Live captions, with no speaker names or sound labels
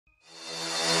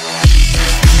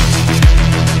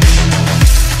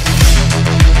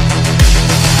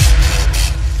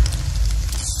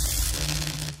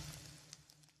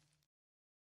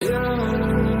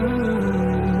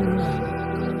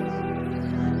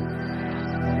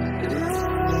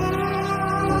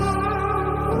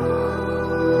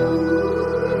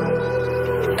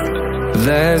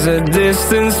There's a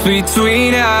distance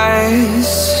between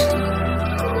us.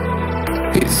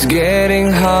 It's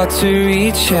getting hard to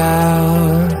reach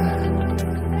out.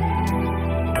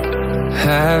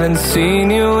 Haven't seen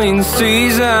you in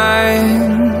seasons,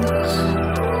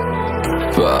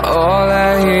 but all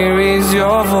I hear is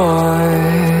your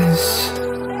voice.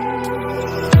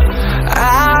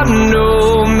 I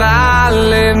know my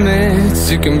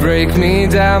limits, you can break me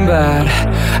down, but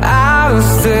I'll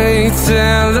stay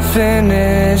till the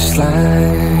finish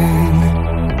line.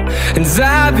 And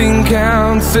I've been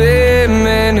counting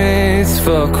minutes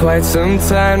for quite some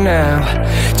time now,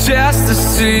 just to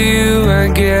see you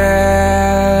again.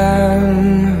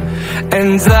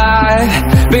 And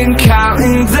I've been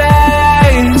counting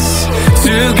days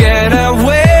to get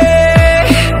away,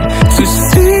 to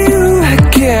see you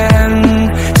again,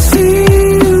 see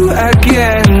you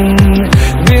again.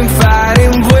 Been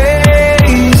fighting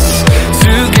ways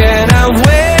to get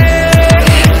away,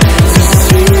 to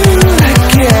see you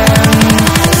again,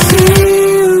 see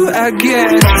you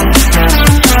again.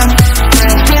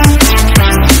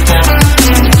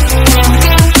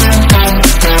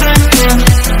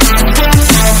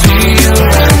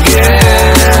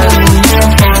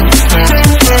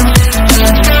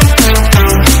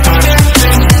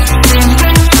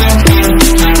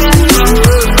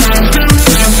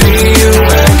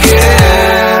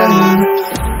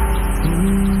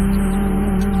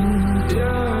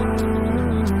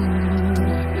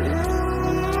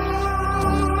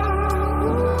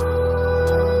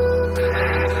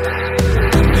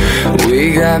 We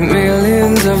got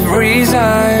millions of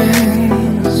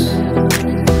reasons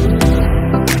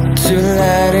to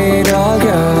let it all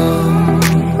go.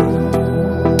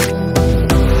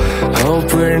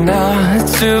 Hope we're not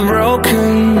too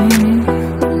broken.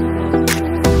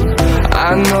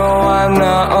 I know I'm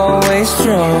not always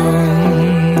strong,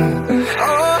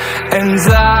 and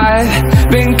I've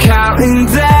been counting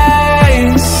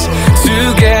days to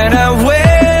get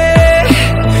away,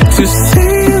 to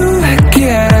see you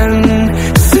again,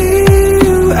 see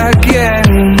you again.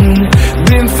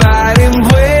 Been fighting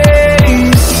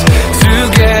ways to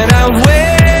get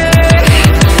away,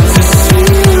 to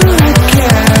see you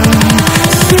again,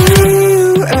 see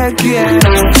you again.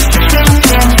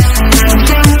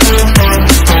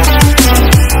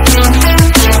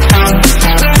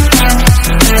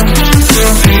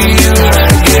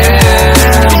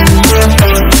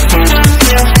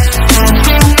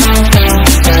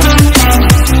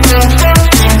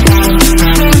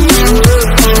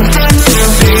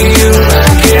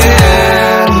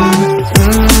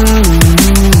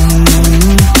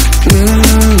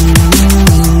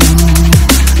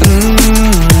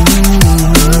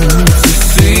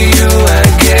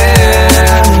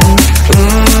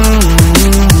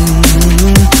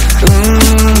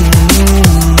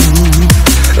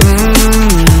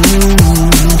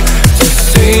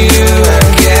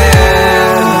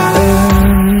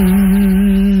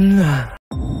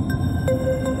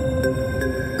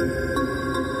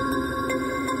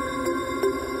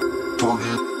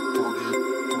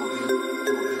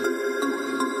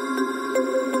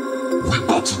 We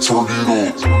about to turn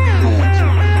it on. We about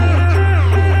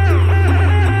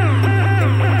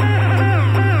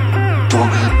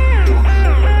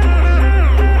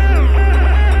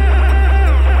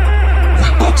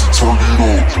to turn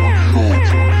it on. We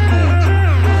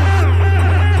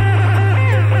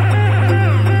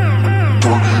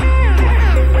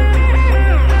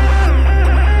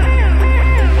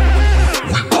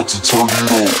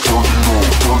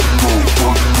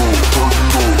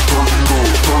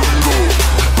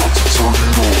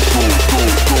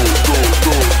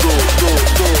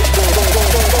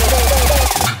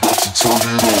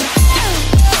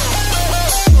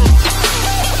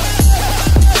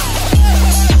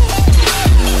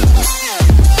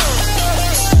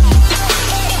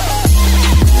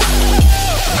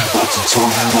about to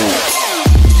turn it on.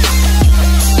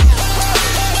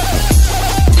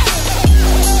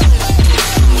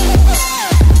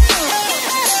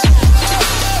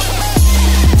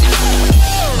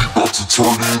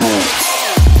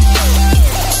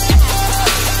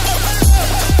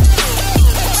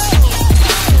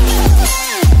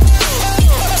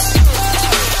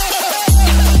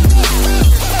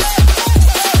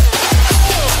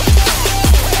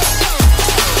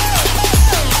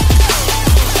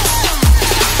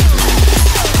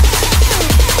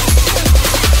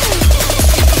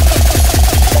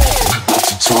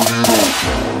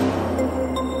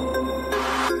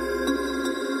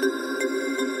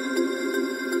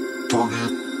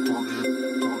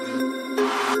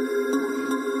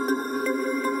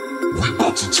 We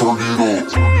about to turn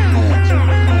it on.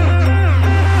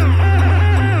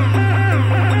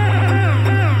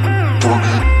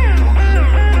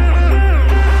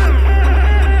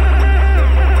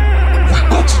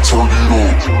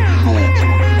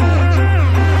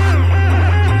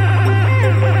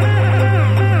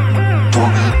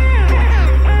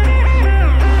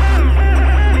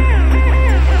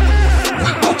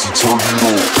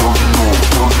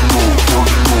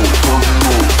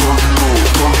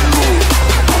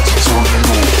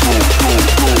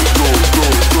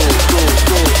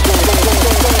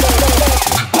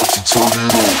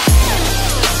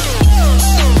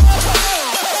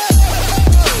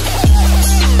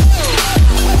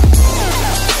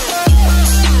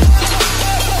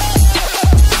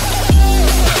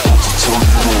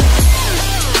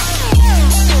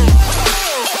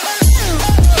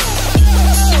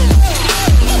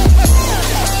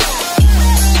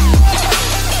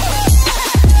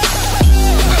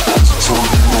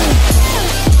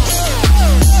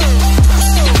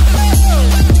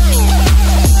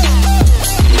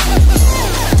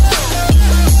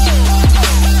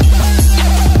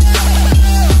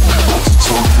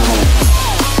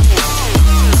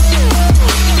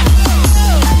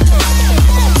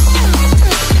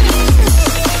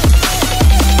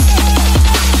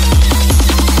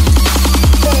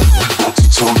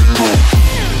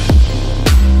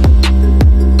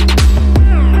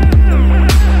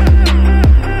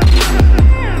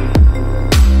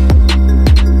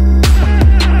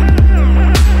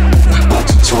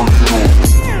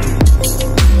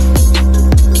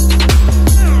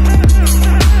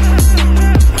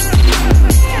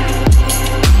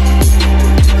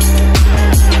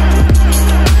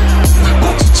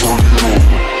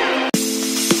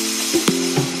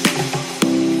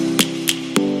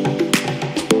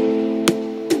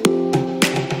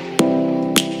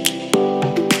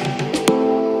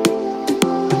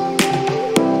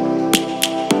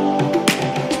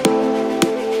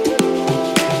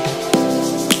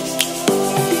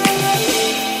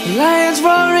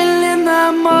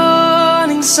 the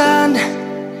morning sun,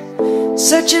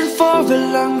 searching for a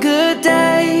longer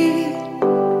day.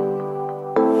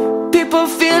 People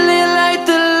feeling like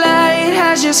the light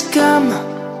has just come.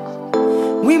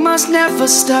 We must never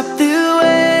stop the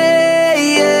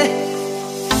way.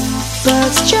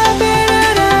 Birds jumping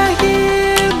and I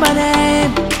hear my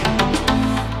name,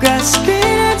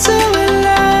 grasping into a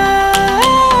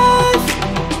life.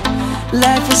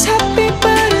 Life is happy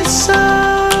but it's so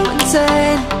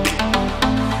insane.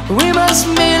 We must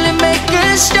merely make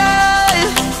a start.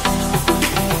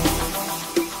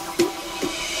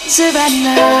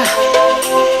 Savannah,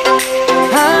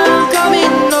 I'm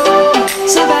coming home.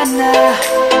 Savannah,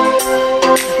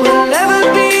 we'll never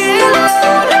be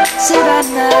alone.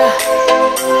 Savannah,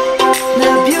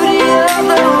 the beauty of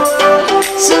the world.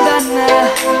 Savannah,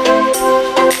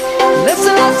 let's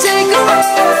all take a walk.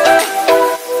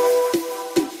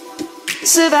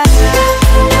 Savannah.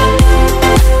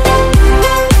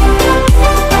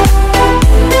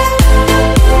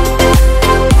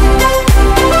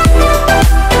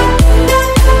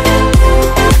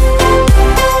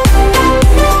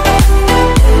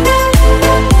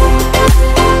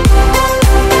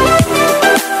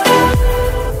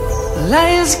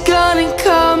 Light is gonna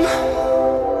come.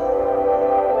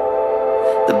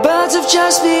 The birds have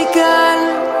just begun.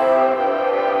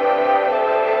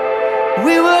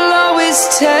 We will always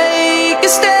take a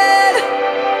stand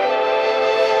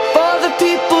for the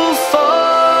people,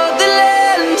 for the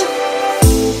land.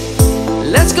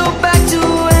 Let's go back to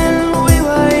when we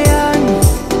were young.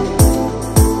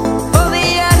 For the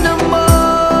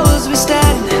animals we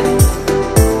stand.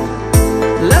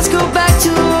 Let's go back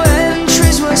to when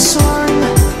trees were swung.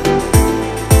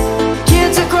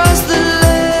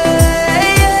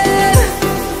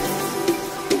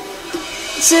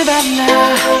 Savannah,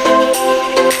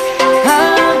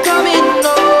 I'm coming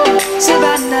home.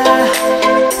 Savannah,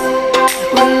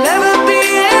 we'll never be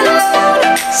alone.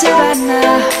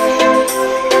 Savannah,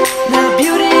 the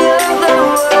beauty of the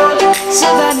world.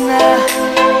 Savannah,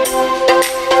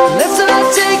 let's all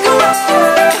take a walk.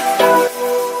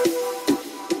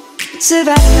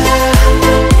 Savannah,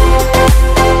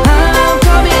 I'm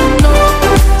coming home.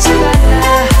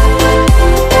 Savannah,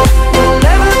 we'll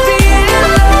never be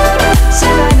alone.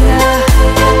 Savannah,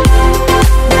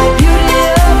 the beauty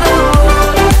of the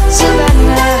world.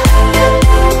 Savannah,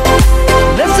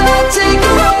 let's all take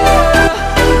a walk.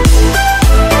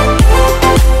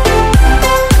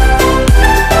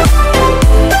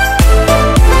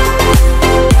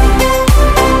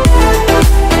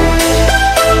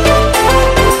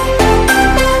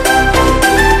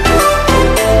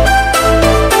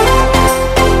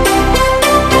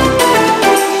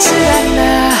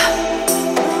 Savannah,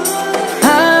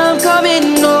 I'm coming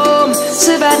home.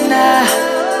 Savannah,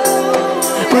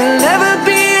 we'll never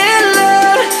be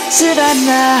alone.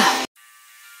 Savannah.